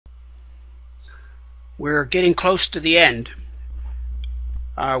We're getting close to the end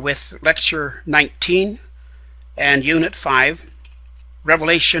with Lecture 19 and Unit 5,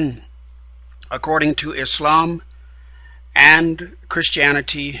 Revelation according to Islam and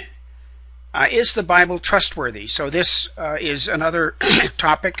Christianity. Is the Bible trustworthy? So this is another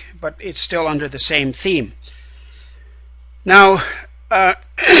topic, but it's still under the same theme. Now,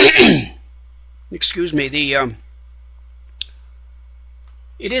 excuse me,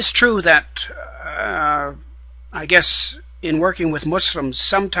 it is true that I guess in working with Muslims,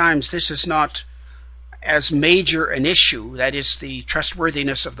 sometimes this is not as major an issue, that is the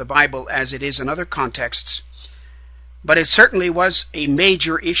trustworthiness of the Bible, as it is in other contexts. But it certainly was a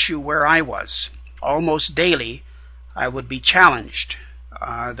major issue where I was. Almost daily, I would be challenged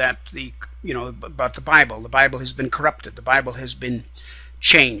about the Bible. The Bible has been corrupted. The Bible has been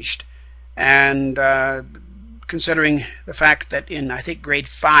changed. And considering the fact that in, I think, grade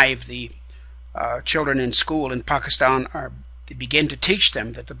 5, the children in school in Pakistan they begin to teach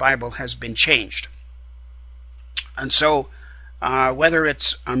them that the Bible has been changed. And so, whether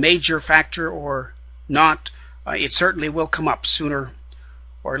it's a major factor or not, it certainly will come up sooner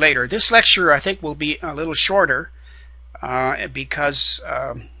or later. This lecture, I think, will be a little shorter because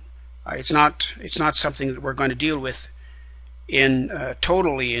it's not something that we're going to deal with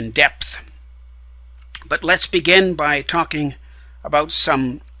totally in depth. But let's begin by talking about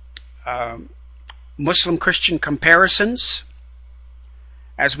some Muslim-Christian comparisons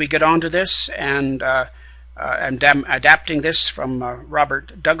as we get on to this, and I'm adapting this from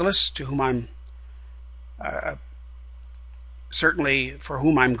Robert Douglas, to whom I'm certainly for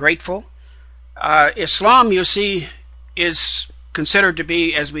whom I'm grateful. Islam, you see, is considered to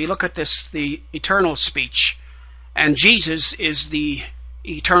be, as we look at this, the eternal speech, and Jesus is the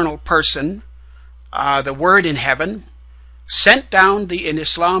eternal person, the Word in heaven, sent down. In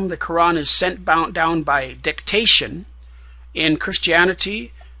Islam, the Quran is sent down by dictation. In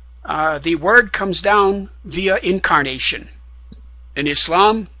Christianity, the Word comes down via incarnation. In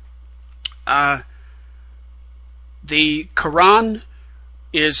Islam, the Quran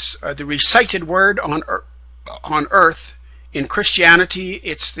is the recited word on earth. In Christianity,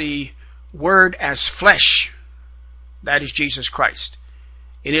 it's the Word as flesh. That is Jesus Christ.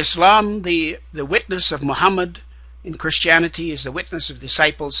 In Islam, the witness of Muhammad. In Christianity is the witness of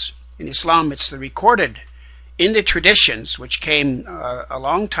disciples. In Islam, it's the recorded in the traditions, which came a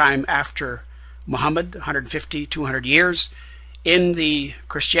long time after Muhammad, 150, 200 years. In the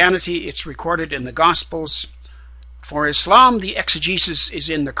Christianity, it's recorded in the Gospels. For Islam, the exegesis is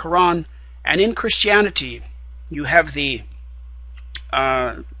in the Quran, and in Christianity, you have the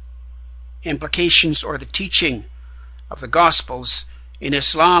implications or the teaching of the Gospels. In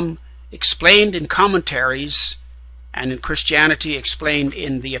Islam, explained in commentaries, and in Christianity, explained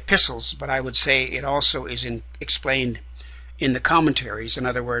in the epistles, but I would say it also is explained in the commentaries. In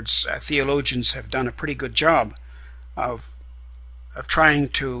other words, theologians have done a pretty good job of trying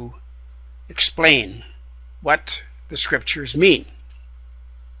to explain what the Scriptures mean.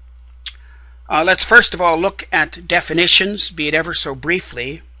 Let's first of all look at definitions, be it ever so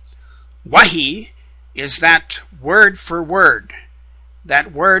briefly. Wahi is that word for word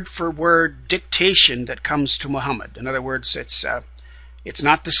dictation that comes to Muhammad. In other words, it's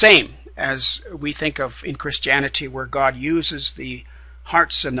not the same as we think of in Christianity, where God uses the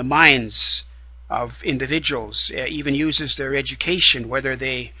hearts and the minds of individuals, even uses their education, whether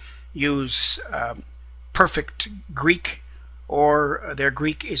they use perfect Greek or their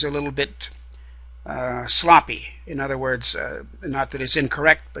Greek is a little bit sloppy. In other words, not that it's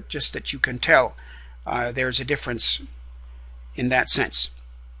incorrect, but just that you can tell there's a difference in that sense.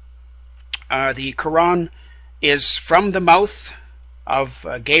 The Quran is from the mouth of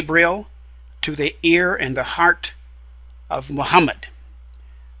Gabriel to the ear and the heart of Muhammad.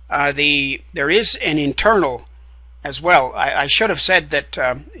 There is an internal as well. I should have said that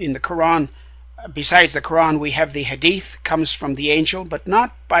in the Quran, besides the Quran, we have the Hadith, comes from the angel, but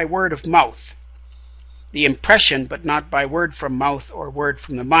not by word of mouth. The impression, but not by word from mouth or word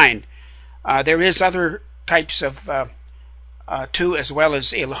from the mind. There is other types of too, as well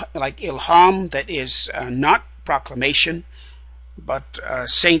as like ilham, that is not proclamation, but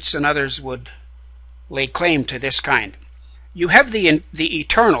saints and others would lay claim to this kind. You have the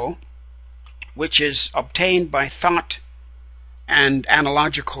eternal, which is obtained by thought and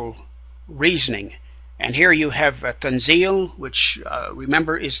analogical reasoning. And here you have tanzil, which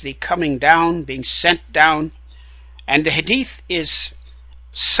remember is the coming down, being sent down. And the hadith is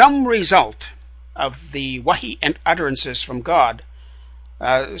some result of the wahi and utterances from God.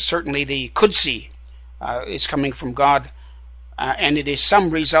 Certainly the Qudsi is coming from God, and it is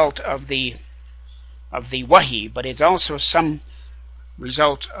some result of the the wahi, but it's also some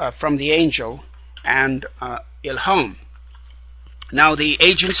result from the angel and ilham. Now the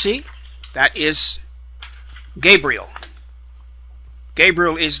agency, that is Gabriel.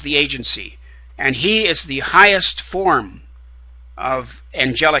 Gabriel is the agency, and he is the highest form of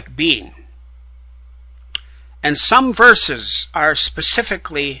angelic being. And some verses are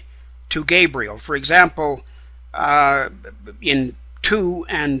specifically to Gabriel. For example, in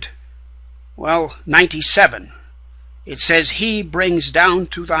 97, it says, "He brings down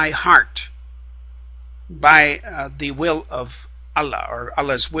to thy heart by the will of Allah, or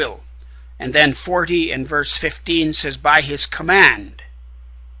Allah's will." And then 40 and verse 15 says, "By his command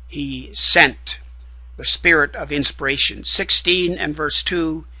he sent the spirit of inspiration." 16 and verse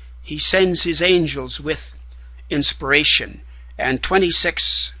 2, "He sends his angels with inspiration." And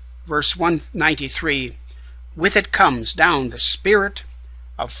 26 verse 193, "With it comes down the spirit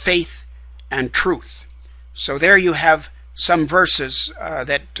of faith and truth." So there you have some verses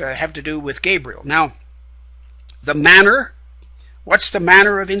that have to do with Gabriel. Now, the manner, what's the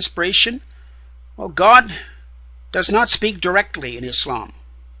manner of inspiration? Well, God does not speak directly in Islam.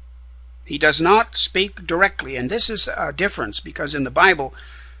 He does not speak directly, and this is a difference, because in the Bible,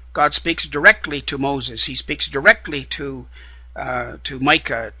 God speaks directly to Moses. He speaks directly to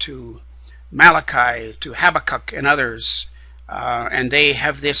Micah, to Malachi, to Habakkuk, and others, and they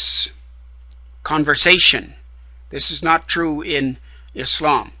have this conversation. This is not true in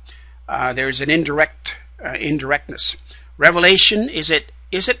Islam. There's an indirectness. Revelation, is it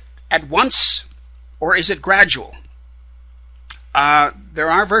at once, or is it gradual?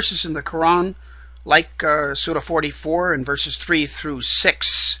 There are verses in the Quran, like Surah 44 and verses 3 through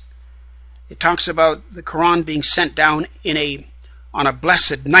 6. It talks about the Quran being sent down on a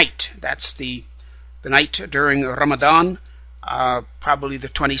blessed night. That's the night during Ramadan, probably the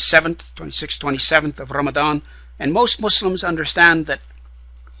 26th, 27th of Ramadan. And most Muslims understand that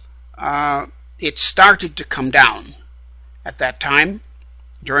it started to come down at that time,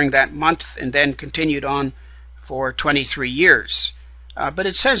 during that month, and then continued on for 23 years. But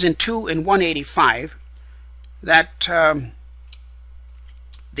it says in 185 that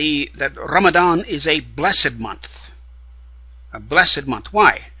that Ramadan is a blessed month. A blessed month.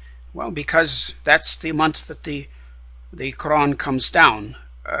 Why? Well, because that's the month that the Quran comes down.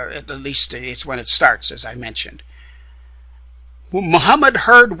 At least it's when it starts, as I mentioned. Muhammad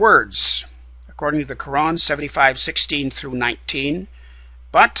heard words, according to the Quran, 75:16 through 19,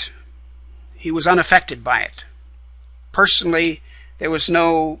 but he was unaffected by it. Personally, there was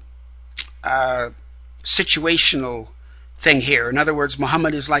no situational thing here. In other words,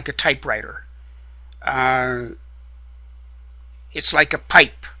 Muhammad is like a typewriter. It's like a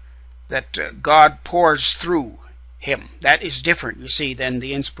pipe that God pours through him. That is different, you see, than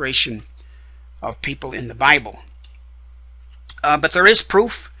the inspiration of people in the Bible. But there is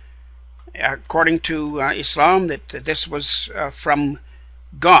proof, according to Islam, that this was from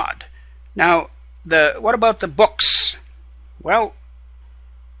God. Now, what about the books? Well,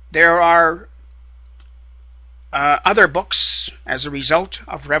 there are other books as a result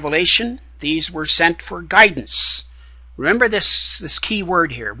of revelation. These were sent for guidance. Remember this key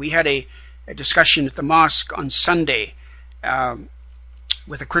word here. We had a discussion at the mosque on Sunday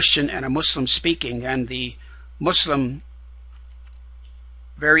with a Christian and a Muslim speaking, and the Muslim,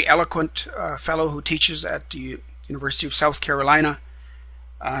 very eloquent fellow who teaches at the University of South Carolina,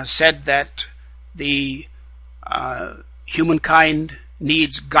 said that the humankind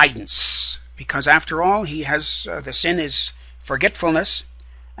needs guidance, because after all, he has the sin is forgetfulness,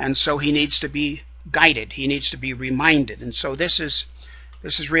 and so he needs to be guided. He needs to be reminded, and so this is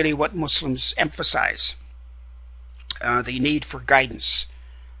really what Muslims emphasize: the need for guidance.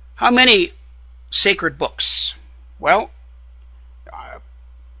 How many sacred books? Well,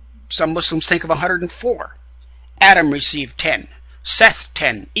 some Muslims think of 104. Adam received 10. Seth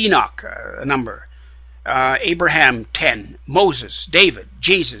 10. Enoch a number. Abraham 10. Moses, David,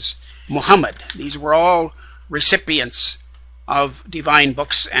 Jesus, Muhammad. These were all recipients of divine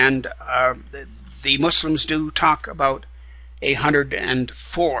books, and the Muslims do talk about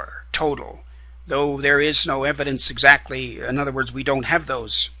 104 total, though there is no evidence exactly. In other words, we don't have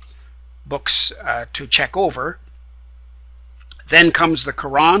those books to check over. Then comes the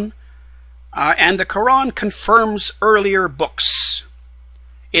Quran, and the Quran confirms earlier books.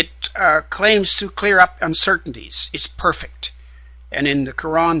 It claims to clear up uncertainties. It's perfect. And in the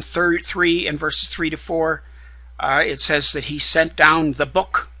Quran 3 and verses 3 to 4, it says that he sent down the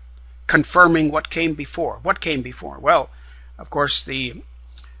book confirming what came before. What came before? Well, of course, the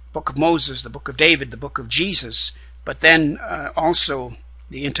book of Moses, the book of David, the book of Jesus, but then also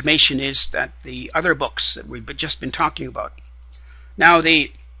The intimation is that the other books that we've just been talking about. Now,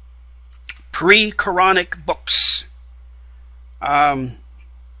 the pre-Quranic books,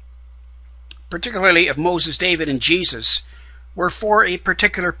 particularly of Moses, David, and Jesus, were for a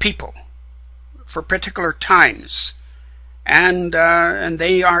particular people, for particular times, and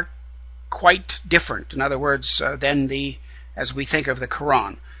they are quite different. In other words, than as we think of the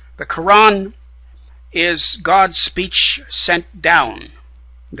Quran. The Quran is God's speech sent down.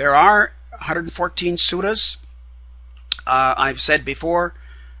 There are 114 surahs. I've said before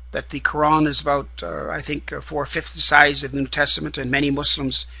that the Quran is about, I think, 4/5 the size of the New Testament, and many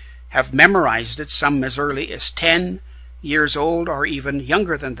Muslims have memorized it, some as early as 10 years old or even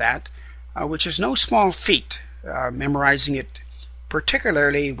younger than that, which is no small feat, memorizing it,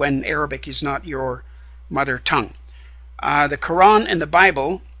 particularly when Arabic is not your mother tongue. The Quran and the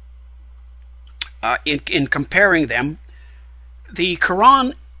Bible, in comparing them, the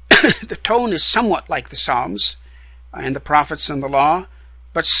Quran, the tone is somewhat like the Psalms and the Prophets and the Law,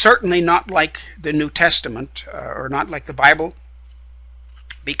 but certainly not like the New Testament, or not like the Bible,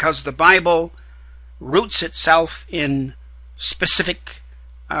 because the Bible roots itself in specific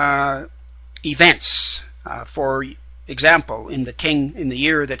events. For example, in the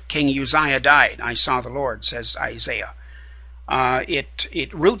year that King Uzziah died, I saw the Lord, says Isaiah.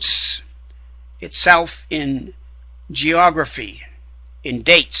 It roots itself in geography, in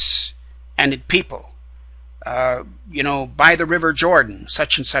dates, and in people. By the river Jordan,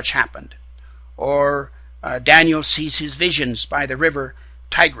 such and such happened. Or Daniel sees his visions by the river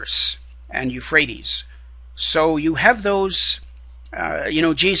Tigris and Euphrates. So you have those,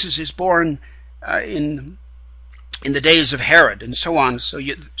 Jesus is born in the days of Herod, and so on. So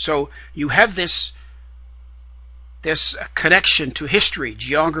you have this connection to history,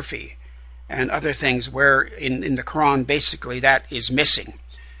 geography, and other things, where in the Quran basically that is missing.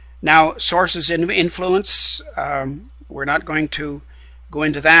 Now, sources of influence, we're not going to go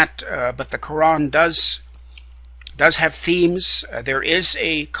into that, but the Quran does have themes. There is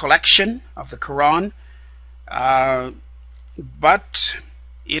a collection of the Quran, but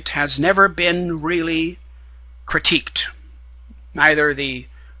it has never been really critiqued. Neither the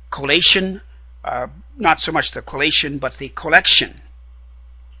collation, not so much the collation, but the collection.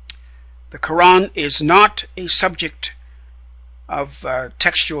 The Quran is not a subject of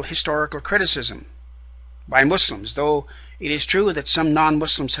textual historical criticism by Muslims, though it is true that some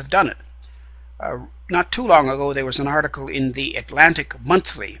non-Muslims have done it. Not too long ago there was an article in the Atlantic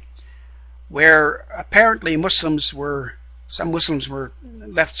Monthly where apparently some Muslims were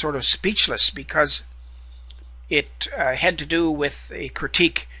left sort of speechless because it had to do with a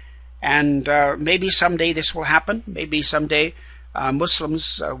critique, and maybe someday this will happen. Maybe someday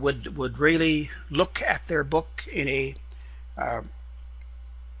Muslims would really look at their book in a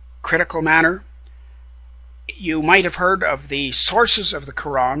critical manner. You might have heard of the sources of the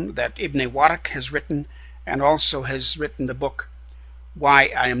Quran that Ibn Waraq has written, and also has written the book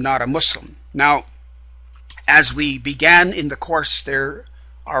Why I Am Not a Muslim. Now, as we began in the course, there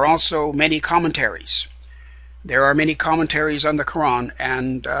are also many commentaries. There are many commentaries on the Quran,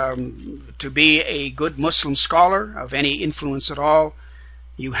 and to be a good Muslim scholar of any influence at all,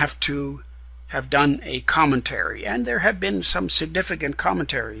 you have to have done a commentary, and there have been some significant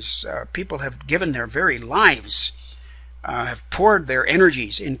commentaries. People have given their very lives, have poured their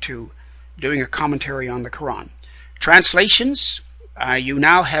energies into doing a commentary on the Quran. Translations, you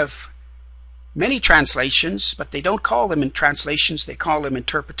now have many translations, but they don't call them in translations, they call them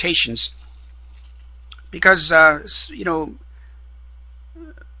interpretations, because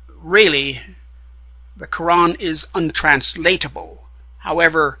really the Quran is untranslatable.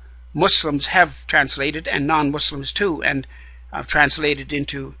 However, Muslims have translated, and non-Muslims too, and have translated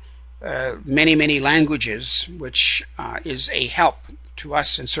into many languages, which is a help to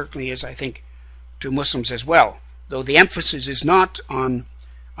us, and certainly is, I think, to Muslims as well, though the emphasis is not on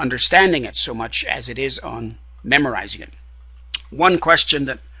understanding it so much as it is on memorizing it. One question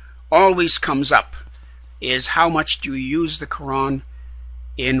that always comes up is, how much do you use the Quran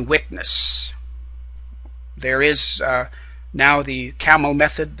in witness? There is now the camel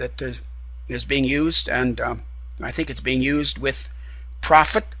method that is being used, and I think it's being used with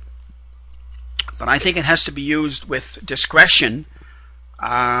profit, but I think it has to be used with discretion.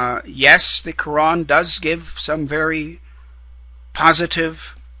 Yes, the Quran does give some very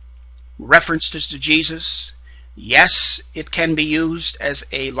positive references to Jesus. Yes, it can be used as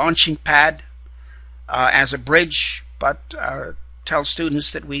a launching pad, as a bridge, but tell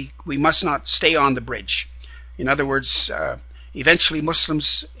students that we must not stay on the bridge. In other words, eventually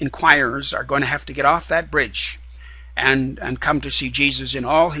Muslims inquirers are going to have to get off that bridge and come to see Jesus in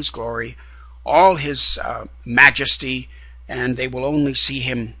all his glory, all his majesty, and they will only see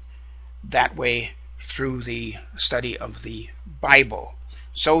him that way through the study of the Bible.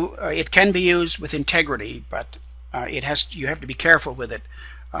 So it can be used with integrity, but you have to be careful with it,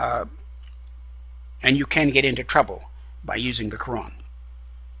 and you can get into trouble by using the Quran.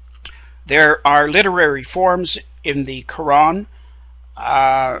 There are literary forms in the Quran.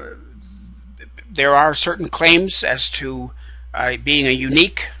 There are certain claims as to being a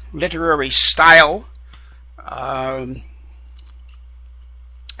unique literary style,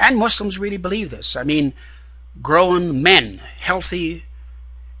 and Muslims really believe this. I mean, grown men, healthy,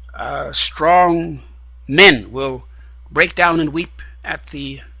 strong men will break down and weep at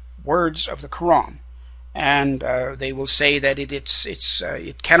the words of the Quran, and they will say that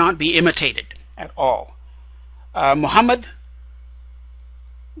it cannot be imitated at all. Muhammad,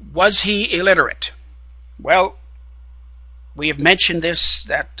 was he illiterate? Well, we have mentioned this,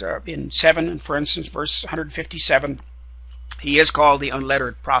 that in 7, for instance, verse 157, he is called the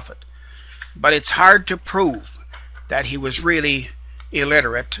unlettered prophet. But it's hard to prove that he was really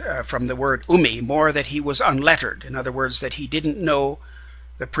illiterate from the word ummi, more that he was unlettered. In other words, that he didn't know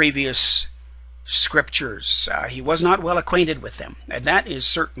the previous scriptures. He was not well acquainted with them, and that is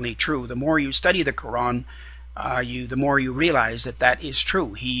certainly true. The more you study the Quran, the more you realize that that is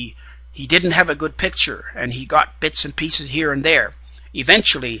true. He didn't have a good picture, and he got bits and pieces here and there.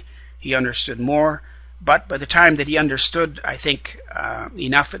 Eventually, he understood more, but by the time that he understood, I think,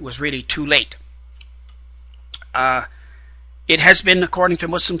 enough, it was really too late. It has been, according to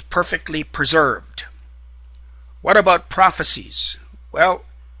Muslims, perfectly preserved. What about prophecies? Well,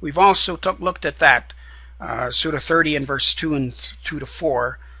 we've also looked at that. Surah 30 and verse 2 and 2 to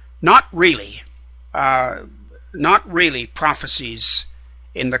 4. Not really prophecies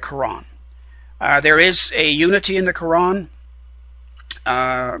in the Quran. There is a unity in the Quran.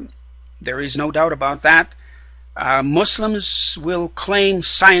 There is no doubt about that. Muslims will claim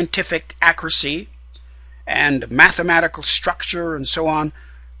scientific accuracy and mathematical structure and so on,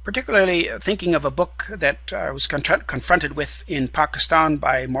 particularly thinking of a book that I was confronted with in Pakistan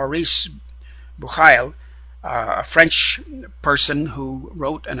by Maurice Bucaille, a French person who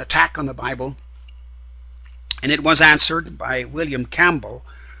wrote an attack on the Bible, and it was answered by William Campbell,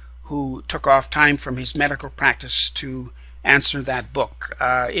 who took off time from his medical practice to answer that book.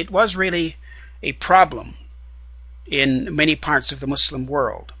 It was really a problem in many parts of the Muslim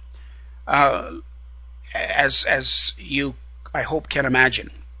world, as you, I hope, can imagine.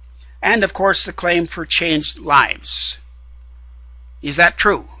 And, of course, the claim for changed lives. Is that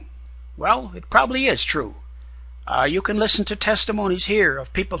true? Well, it probably is true. You can listen to testimonies here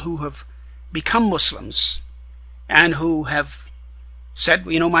of people who have become Muslims and who have said,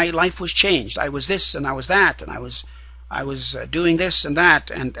 you know, my life was changed. I was this and I was that, and I was doing this and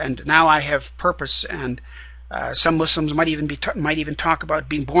that, and now I have purpose. And some Muslims might even talk about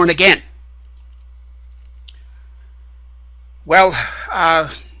being born again. Well,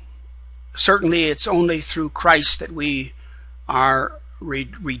 certainly it's only through Christ that we are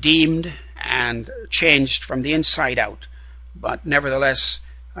redeemed and changed from the inside out. But nevertheless,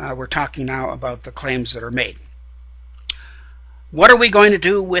 we're talking now about the claims that are made. What are we going to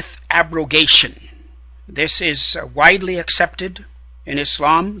do with abrogation? This is widely accepted in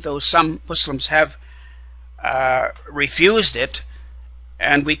Islam, though some Muslims have refused it.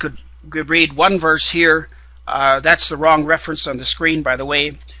 And we could read one verse here. That's the wrong reference on the screen, by the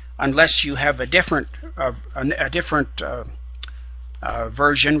way, unless you have a different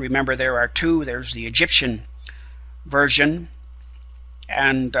version. Remember, there are two. There's the Egyptian version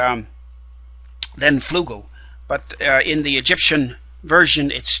and then Flugel. But in the Egyptian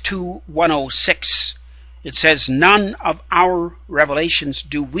version, it's 2:106. It says, "None of our revelations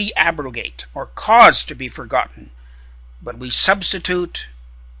do we abrogate or cause to be forgotten, but we substitute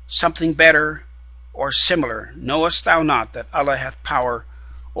something better or similar. Knowest thou not that Allah hath power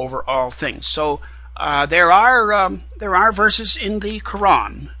over all things?" So there are verses in the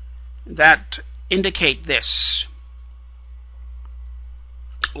Quran that indicate this.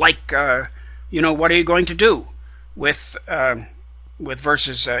 Like, what are you going to do with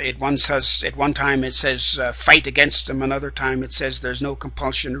verses? At one time it says fight against them, another time it says there's no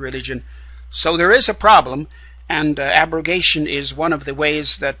compulsion in religion. So there is a problem, and abrogation is one of the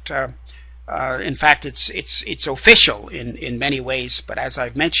ways that. In fact, it's official in many ways, but as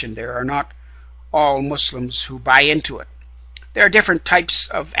I've mentioned, there are not all Muslims who buy into it. There are different types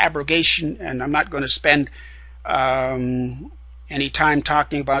of abrogation, and I'm not going to spend any time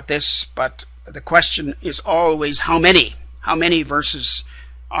talking about this, but the question is always how many verses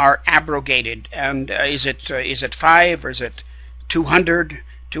are abrogated. And is it 5 or is it 200,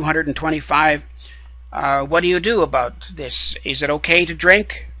 225? What do you do about this? Is it okay to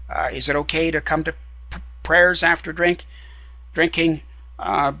drink? Is it okay to come to prayers after drinking?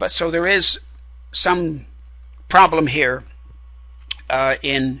 But so there is some problem here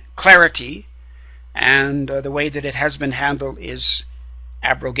in clarity, and the way that it has been handled is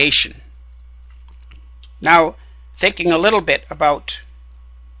abrogation. Now, thinking a little bit about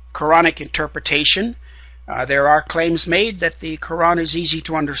Quranic interpretation, there are claims made that the Quran is easy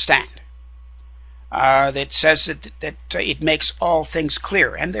to understand. That says that it makes all things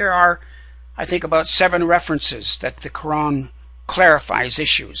clear. And there are, I think, about 7 references that the Quran clarifies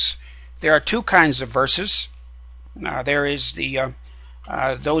issues. There are 2 kinds of verses. There is the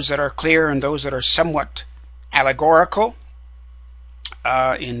those that are clear and those that are somewhat allegorical.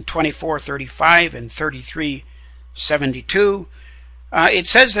 In 24:35 and 33:72, it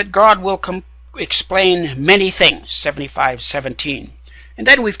says that God will explain many things. 75:17. And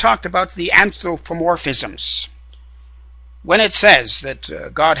then we've talked about the anthropomorphisms. When it says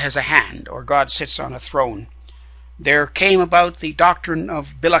that God has a hand or God sits on a throne, there came about the doctrine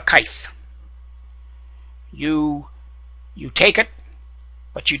of bila kaif. You take it,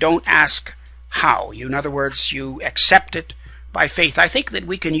 but you don't ask how. In other words, you accept it by faith. I think that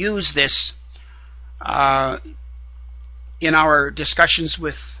we can use this in our discussions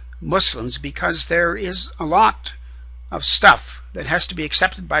with Muslims, because there is a lot of stuff that has to be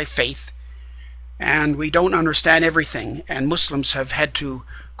accepted by faith, and we don't understand everything, and Muslims have had to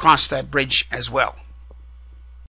cross that bridge as well.